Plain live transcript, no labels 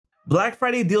Black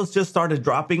Friday deals just started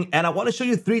dropping, and I want to show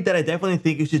you 3 that I definitely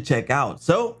think you should check out.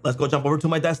 So let's go jump over to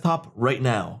my desktop right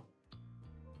now.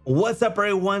 What's up,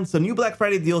 everyone? So new Black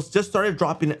Friday deals just started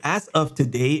dropping as of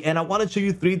today, and I want to show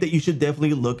you 3 that you should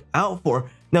definitely look out for.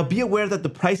 Now, be aware that the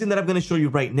pricing that I'm going to show you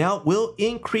right now will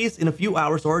increase in a few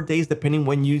hours or days depending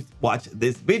when you watch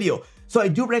this video. So I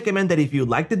do recommend that if you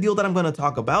like the deal that I'm going to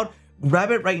talk about, grab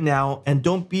it right now and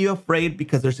don't be afraid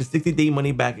because there's a 60-day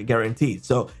money back guarantee.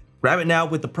 So grab it now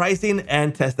with the pricing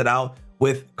and test it out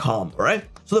with calm. All right.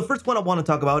 So the first one I want to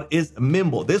talk about is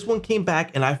Minvo. This one came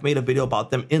back and I've made a video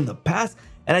about them in the past,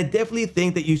 and I definitely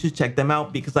think that you should check them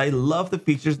out because I love the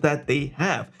features that they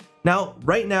have. Now,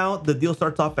 right now, the deal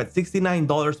starts off at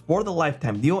 $69 for the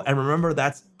lifetime deal. And remember,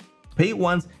 that's pay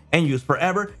once and use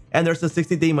forever. And there's a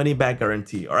 60-day money back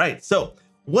guarantee. All right. So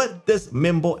what does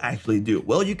Minvo actually do?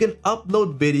 Well, you can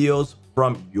upload videos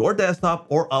from your desktop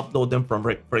or upload them from,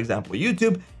 for example,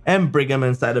 YouTube and bring them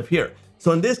inside of here.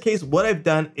 So in this case, what I've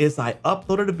done is I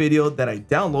uploaded a video that I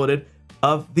downloaded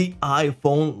of the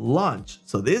iPhone launch.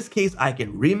 So this case, I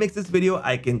can remix this video.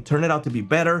 I can turn it out to be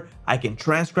better. I can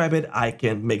transcribe it. I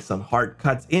can make some hard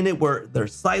cuts in it where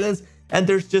there's silence. And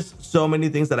there's just so many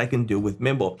things that I can do with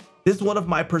Minvo. This is one of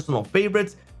my personal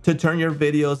favorites to turn your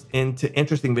videos into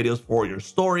interesting videos for your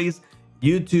stories,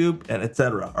 YouTube, and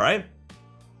etc. All right.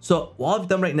 So all I've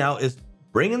done right now is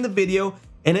bring in the video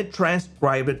and it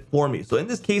transcribe it for me. So in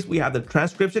this case, we have the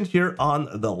transcription here on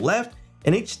the left.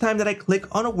 And each time that I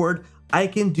click on a word, I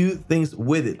can do things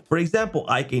with it. For example,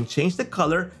 I can change the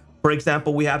color. For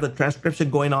example, we have the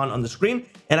transcription going on the screen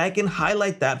and I can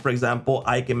highlight that. For example,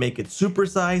 I can make it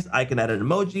supersized. I can add an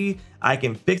emoji. I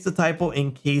can fix the typo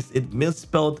in case it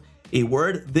misspelled a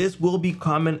word. This will be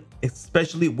common,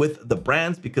 especially with the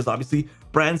brands, because obviously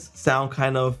brands sound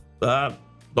kind of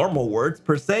normal words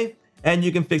per se, and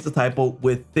you can fix the typo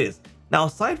with this. Now,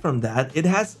 aside from that, it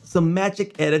has some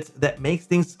magic edits that makes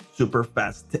things super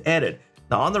fast to edit.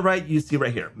 Now on the right, you see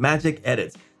right here, magic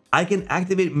edits. I can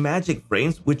activate magic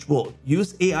frames, which will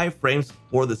use AI frames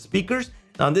for the speakers.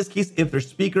 Now in this case, if there's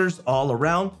speakers all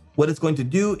around, what it's going to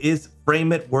do is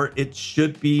frame it where it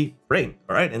should be framed.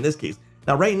 All right, in this case.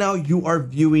 Now, right now you are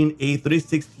viewing a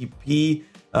 360p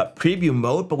preview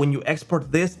mode, but when you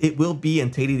export this, it will be in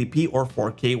 1080p or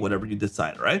 4K, whatever you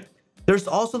decide, right? There's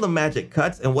also the magic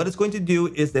cuts, and what it's going to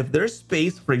do is if there's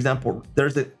space, for example,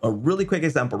 there's a really quick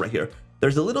example right here.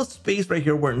 There's a little space right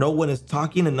here where no one is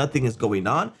talking and nothing is going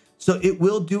on. So it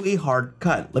will do a hard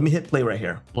cut. Let me hit play right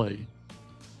here.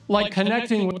 Like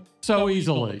connecting with so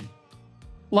easily.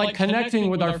 Like connecting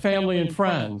with our family and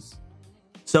friends.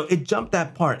 So it jumped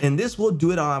that part, and this will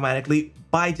do it automatically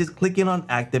by just clicking on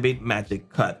activate magic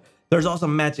cut. There's also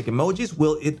magic emojis.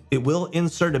 It will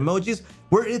insert emojis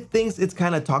where it thinks it's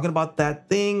kind of talking about that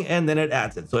thing, and then it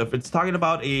adds it. So if it's talking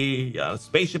about a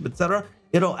spaceship, etc.,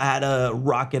 it'll add a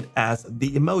rocket as the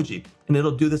emoji, and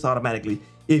it'll do this automatically.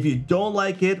 If you don't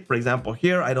like it, for example,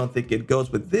 here, I don't think it goes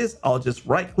with this, I'll just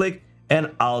right click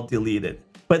and I'll delete it.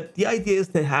 But the idea is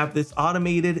to have this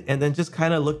automated and then just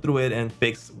kind of look through it and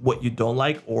fix what you don't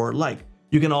like or like.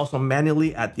 You can also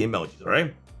manually add the emojis, all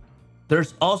right?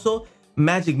 There's also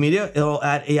magic media. It'll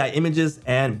add AI images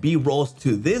and B-rolls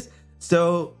to this.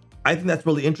 So I think that's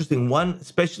really interesting one,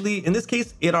 especially in this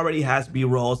case, it already has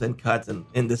B-rolls and cuts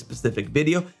in this specific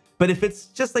video. But if it's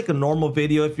just like a normal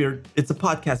video, it's a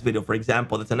podcast video, for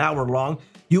example, that's an hour long,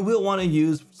 you will want to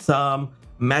use some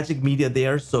magic media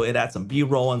there. So it adds some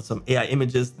B-roll and some AI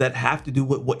images that have to do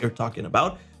with what you're talking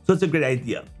about. So it's a great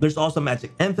idea. There's also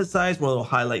magic emphasize where it'll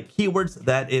highlight keywords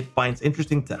that it finds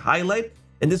interesting to highlight.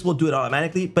 And this will do it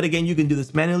automatically. But again, you can do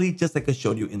this manually, just like I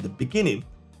showed you in the beginning.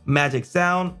 Magic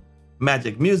sound,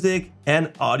 magic music,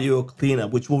 and audio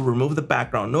cleanup, which will remove the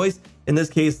background noise. In this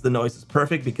case, the noise is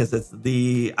perfect because it's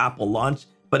the Apple launch.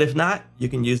 But if not, you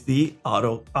can use the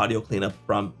audio cleanup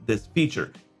from this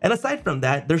feature. And aside from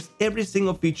that, there's every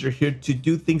single feature here to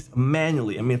do things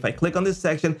manually. I mean, if I click on this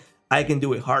section, I can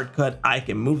do a hard cut. I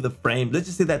can move the frame. Let's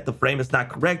just say that the frame is not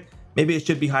correct. Maybe it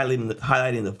should be highlighting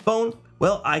the phone.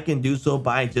 Well, I can do so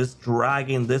by just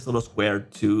dragging this little square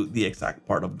to the exact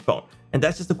part of the phone. And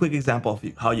that's just a quick example of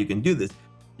how you can do this.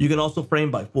 You can also frame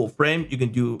by full frame. You can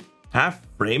do half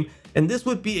frame. And this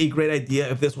would be a great idea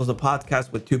if this was a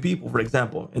podcast with 2 people, for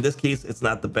example. In this case, it's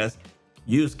not the best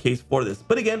use case for this.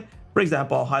 But again, for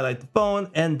example, I'll highlight the phone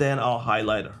and then I'll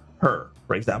highlight her,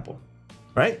 for example.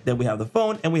 Right? Then we have the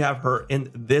phone and we have her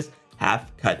in this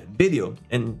half cut video.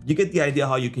 And you get the idea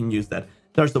how you can use that.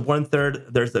 There's the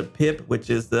 1/3, there's a pip, which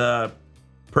is the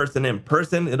person in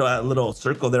person. It'll add a little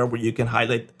circle there where you can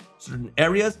highlight certain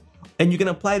areas, and you can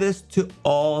apply this to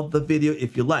all the video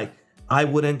if you like. I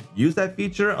wouldn't use that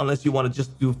feature unless you want to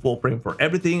just do full frame for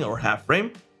everything or half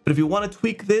frame. But if you want to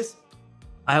tweak this,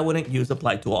 I wouldn't use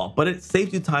apply to all, but it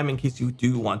saves you time in case you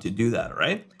do want to do that, all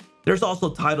right? There's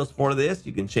also titles for this.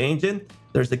 You can change it.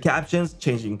 There's the captions,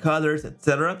 changing colors,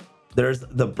 etc. There's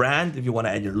the brand if you want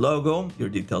to add your logo, your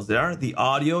details there. The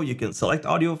audio, you can select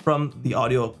audio from the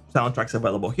audio soundtracks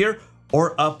available here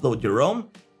or upload your own.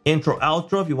 Intro,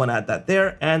 outro if you want to add that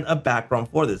there, and a background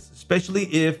for this, especially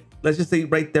if, let's just say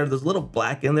right there, there's a little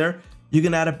black in there. You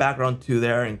can add a background to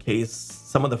there in case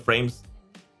some of the frames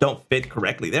don't fit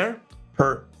correctly there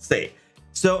per se.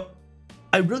 So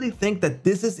I really think that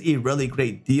this is a really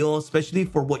great deal, especially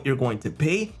for what you're going to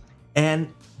pay.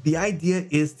 And the idea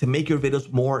is to make your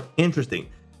videos more interesting.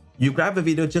 You grab a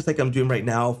video just like I'm doing right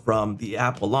now from the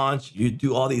Apple launch, you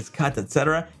do all these cuts,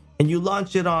 etc., and you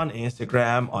launch it on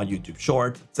Instagram, on YouTube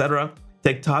Shorts, etc.,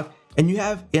 TikTok, and you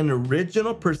have an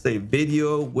original per se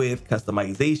video with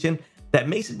customization that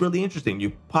makes it really interesting.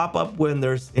 You pop up when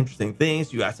there's interesting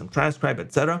things, you add some transcribe,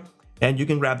 etc., and you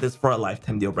can grab this for a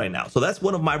lifetime deal right now. So that's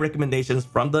one of my recommendations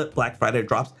from the Black Friday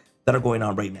drops that are going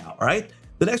on right now, all right?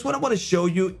 The next one I want to show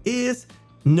you is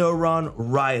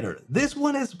NeuronWriter. This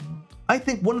one is, I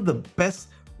think, one of the best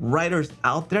writers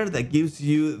out there that gives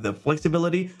you the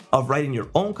flexibility of writing your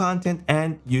own content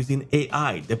and using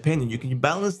AI, depending. You can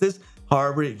balance this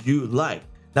however you like.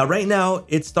 Now, right now,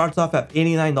 it starts off at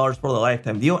 $89 for the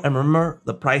lifetime deal. And remember,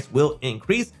 the price will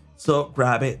increase, so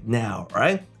grab it now, all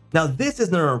right? Now, this is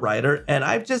NeuronWriter, and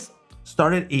I've just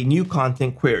started a new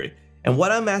content query. And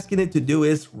what I'm asking it to do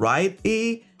is write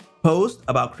a post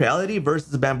about Creality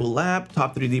versus Bamboo Lab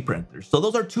top 3D printers. So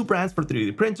those are two brands for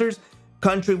 3D printers.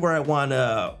 Country where I want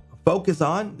to focus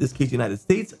on, in this case, United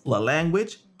States. La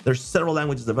language, there's several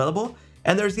languages available.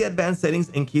 And there's the advanced settings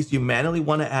in case you manually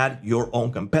want to add your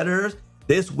own competitors.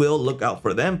 This will look out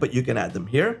for them, but you can add them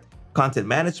here. Content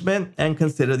management, and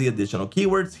consider the additional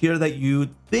keywords here that you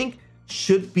think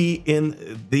should be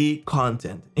in the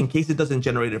content in case it doesn't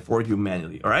generate it for you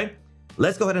manually. All right,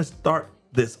 let's go ahead and start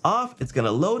this off. It's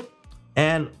gonna load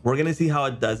and we're gonna see how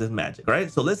it does its magic. All right,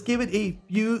 so let's give it a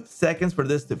few seconds for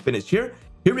this to finish here.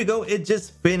 Here we go. It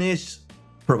just finished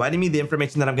providing me the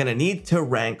information that I'm gonna need to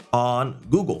rank on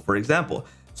Google, for example.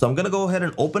 So I'm gonna go ahead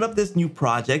and open up this new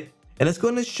project, and it's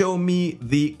going to show me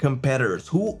the competitors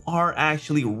who are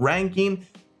actually ranking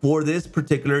for this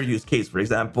particular use case. For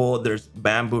example, there's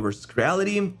Bamboo versus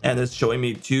Creality, and it's showing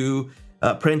me two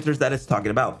printers that it's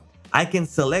talking about. I can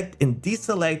select and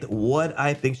deselect what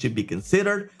I think should be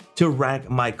considered to rank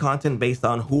my content based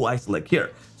on who I select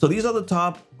here. So these are the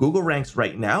top Google ranks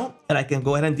right now, and I can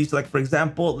go ahead and deselect. For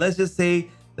example, let's just say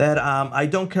that I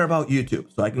don't care about YouTube.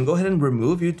 So I can go ahead and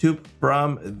remove YouTube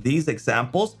from these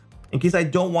examples in case I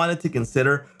don't want it to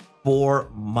consider for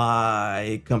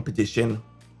my competition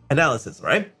analysis,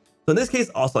 right? So in this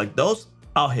case, I'll select those.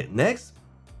 I'll hit next.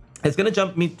 It's gonna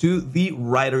jump me to the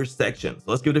writers section. So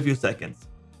let's give it a few seconds.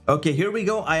 Okay, here we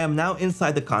go. I am now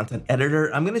inside the content editor.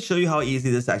 I'm gonna show you how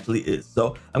easy this actually is.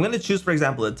 So I'm gonna choose, for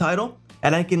example, the title,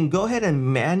 and I can go ahead and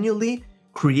manually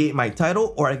create my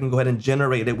title, or I can go ahead and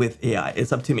generate it with AI.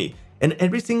 It's up to me. And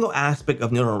every single aspect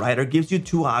of NeuronWriter gives you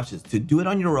two options: to do it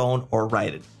on your own or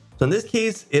write it. So in this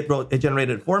case, it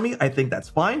generated it for me. I think that's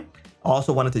fine. I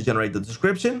also wanted to generate the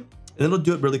description, and it'll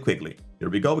do it really quickly. Here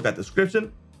we go. We got the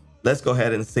description. Let's go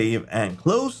ahead and save and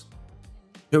close.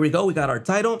 Here we go. We got our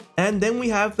title, and then we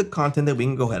have the content that we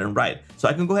can go ahead and write. So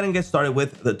I can go ahead and get started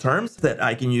with the terms that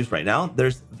I can use right now.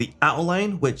 There's the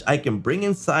outline, which I can bring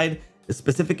inside the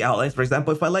specific outlines. For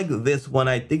example, if I like this one,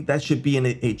 I think that should be in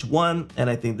H1, and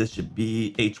I think this should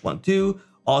be H1 too.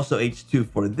 Also H2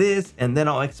 for this, and then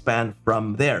I'll expand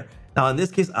from there. Now, in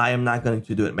this case, I am not going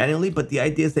to do it manually, but the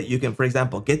idea is that you can, for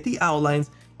example, get the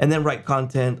outlines and then write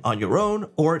content on your own,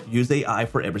 or use AI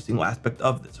for every single aspect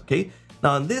of this, okay?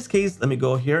 Now, in this case, let me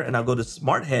go here and I'll go to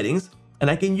smart headings, and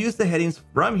I can use the headings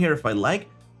from here if I like.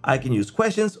 I can use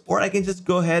questions, or I can just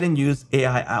go ahead and use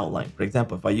AI outline. For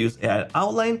example, if I use AI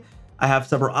outline, I have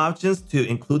several options to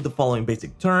include the following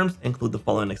basic terms, include the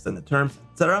following extended terms,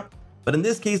 etc. But in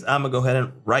this case, I'm gonna go ahead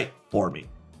and write for me.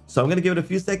 So I'm gonna give it a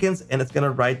few seconds, and it's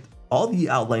gonna write all the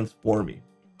outlines for me.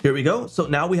 Here we go. So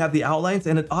now we have the outlines,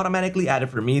 and it automatically added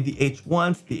for me the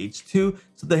H1s, the H2,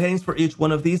 so the headings for each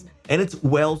one of these, and it's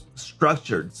well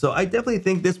structured. So I definitely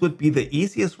think this would be the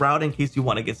easiest route in case you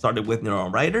want to get started with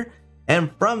NeuronWriter.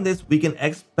 And from this, we can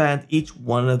expand each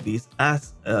one of these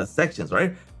as sections,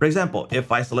 right? For example,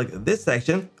 if I select this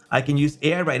section, I can use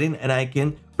AI writing, and I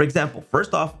can, for example,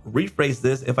 first off, rephrase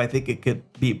this if I think it could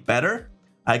be better.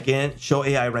 I can show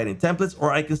AI writing templates,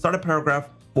 or I can start a paragraph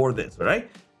for this, all right?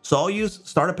 So I'll use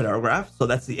start a paragraph. So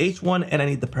that's the H1, and I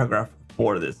need the paragraph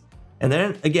for this. And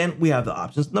then again, we have the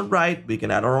options on the right. We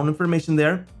can add our own information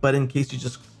there, but in case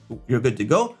you're good to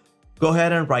go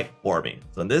ahead and write for me.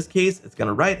 So in this case, it's going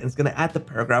to write and it's going to add the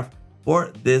paragraph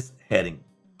for this heading.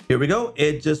 Here we go.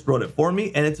 It just wrote it for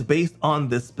me and it's based on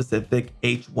this specific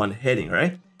H1 heading,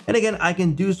 right? And again, I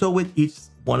can do so with each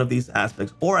one of these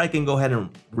aspects, or I can go ahead and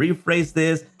rephrase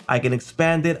this. I can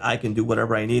expand it. I can do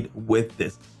whatever I need with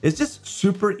this. It's just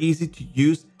super easy to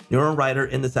use NeuronWriter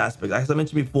in this aspect. As I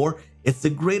mentioned before, it's a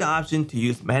great option to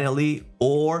use manually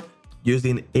or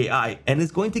using AI, and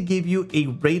it's going to give you a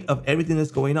rate of everything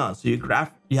that's going on. So you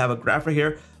have a graph right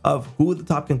here of who the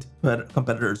top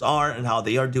competitors are and how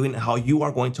they are doing and how you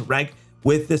are going to rank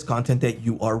with this content that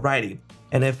you are writing.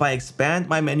 And if I expand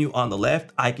my menu on the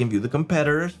left, I can view the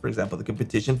competitors, for example, the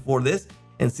competition for this,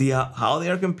 and see how they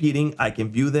are competing. I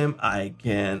can view them. I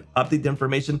can update the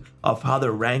information of how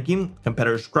they're ranking,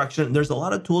 competitor structure. And there's a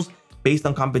lot of tools based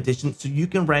on competition so you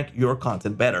can rank your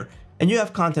content better. And you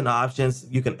have content options.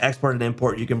 You can export and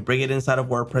import. You can bring it inside of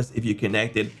WordPress if you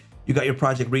connect it. You got your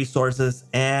project resources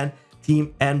and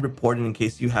team and reporting in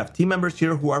case you have team members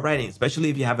here who are writing, especially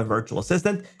if you have a virtual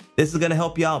assistant. This is going to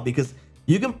help you out because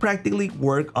you can practically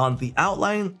work on the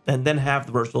outline and then have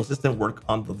the virtual assistant work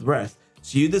on the rest.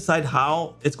 So you decide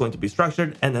how it's going to be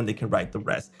structured and then they can write the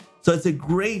rest. So it's a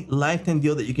great lifetime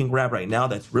deal that you can grab right now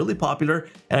that's really popular.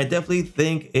 And I definitely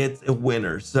think it's a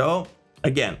winner. So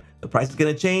again, the price is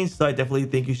going to change. So I definitely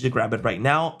think you should grab it right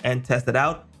now and test it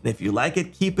out. And if you like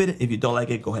it, keep it. If you don't like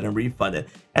it, go ahead and refund it.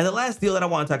 And the last deal that I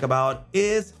want to talk about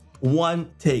is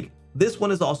OneTake. This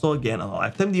one is also, again, a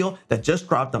lifetime deal that just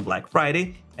dropped on Black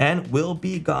Friday and will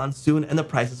be gone soon. And the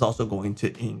price is also going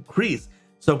to increase.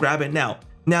 So grab it now.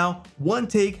 Now,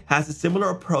 OneTake has a similar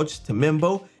approach to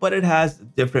Minvo, but it has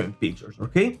different features,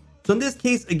 okay? So in this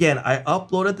case, again, I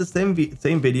uploaded the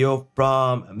same video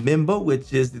from Minvo,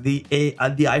 which is the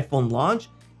iPhone launch.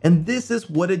 And this is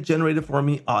what it generated for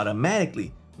me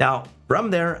automatically. Now,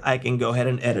 from there, I can go ahead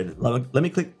and edit it. Let me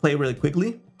click play really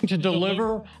quickly. To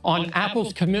deliver on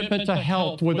Apple's commitment to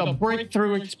health with a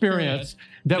breakthrough experience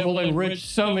that will enrich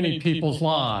so many people's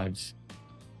lives.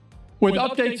 With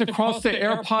updates across the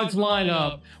AirPods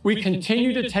lineup, we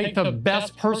continue to take the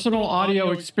best personal audio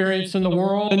experience in the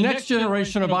world. The next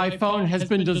generation of iPhone has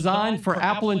been designed for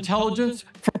Apple Intelligence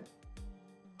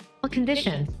for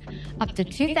conditions, up to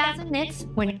 2,000 nits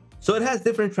when... So it has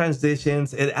different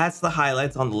transitions. It adds the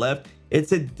highlights on the left.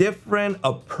 It's a different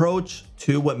approach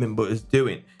to what Minvo is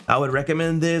doing. I would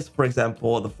recommend this, for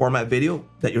example, the format video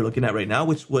that you're looking at right now,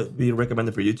 which would be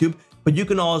recommended for YouTube, but you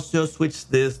can also switch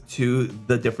this to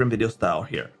the different video style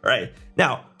here. All right.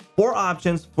 Now, 4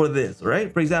 options for this,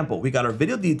 right? For example, we got our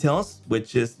video details,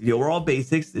 which is the overall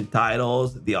basics, the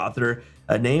titles, the author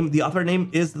name. The author name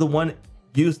is the one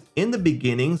used in the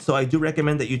beginning. So I do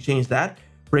recommend that you change that.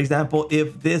 For example,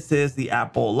 if this is the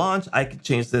Apple launch, I could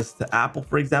change this to Apple,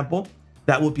 for example.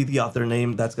 That would be the author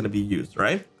name that's going to be used,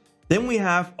 right? Then we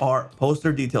have our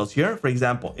poster details here. For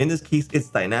example, in this case, it's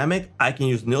dynamic. I can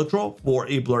use neutral for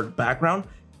a blurred background.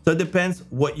 So it depends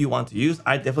what you want to use.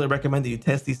 I definitely recommend that you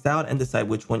test these out and decide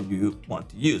which one you want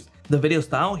to use. The video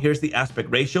style, here's the aspect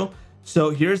ratio. So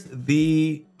here's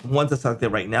the ones that's selected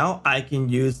right now. I can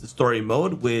use the story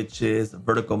mode, which is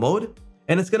vertical mode,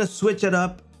 and it's going to switch it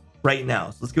up right now.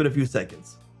 So let's give it a few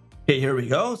seconds. Okay, here we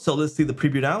go. So let's see the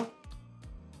preview now.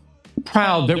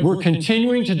 Proud that we're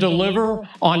continuing to deliver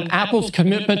on Apple's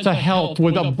commitment to health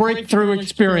with a breakthrough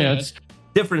experience.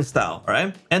 Different style, all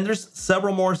right? And there's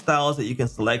several more styles that you can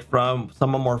select from.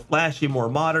 Some are more flashy, more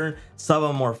modern. Some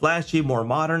are more flashy, more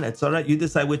modern, etc. You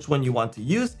decide which one you want to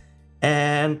use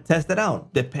and test it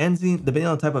out. Depending on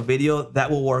the type of video, that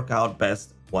will work out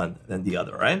best one than the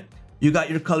other, right? You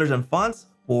got your colors and fonts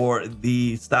for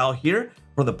the style here,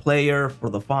 for the player,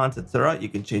 for the fonts, etc. You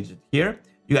can change it here.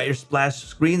 You got your splash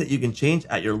screen that you can change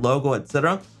at your logo,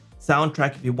 etc.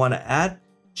 Soundtrack if you want to add.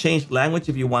 Change language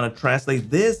if you want to translate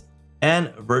this.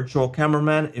 And virtual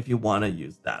cameraman if you want to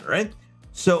use that, right?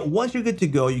 So once you're good to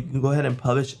go, you can go ahead and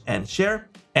publish and share,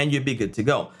 and you'll be good to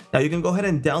go. Now you can go ahead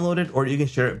and download it, or you can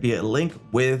share it via link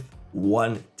with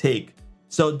OneTake.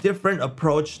 So different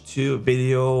approach to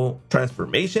video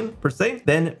transformation per se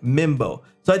than Minvo.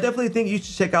 So I definitely think you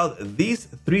should check out these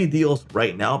 3 deals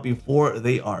right now before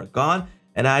they are gone.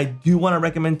 And I do want to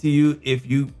recommend to you, if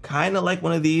you kind of like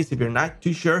one of these, if you're not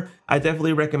too sure, I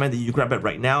definitely recommend that you grab it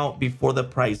right now before the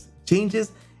price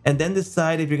changes, and then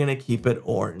decide if you're going to keep it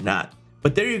or not.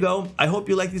 But there you go. I hope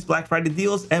you like these Black Friday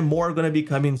deals, and more are going to be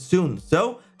coming soon.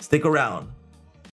 So stick around.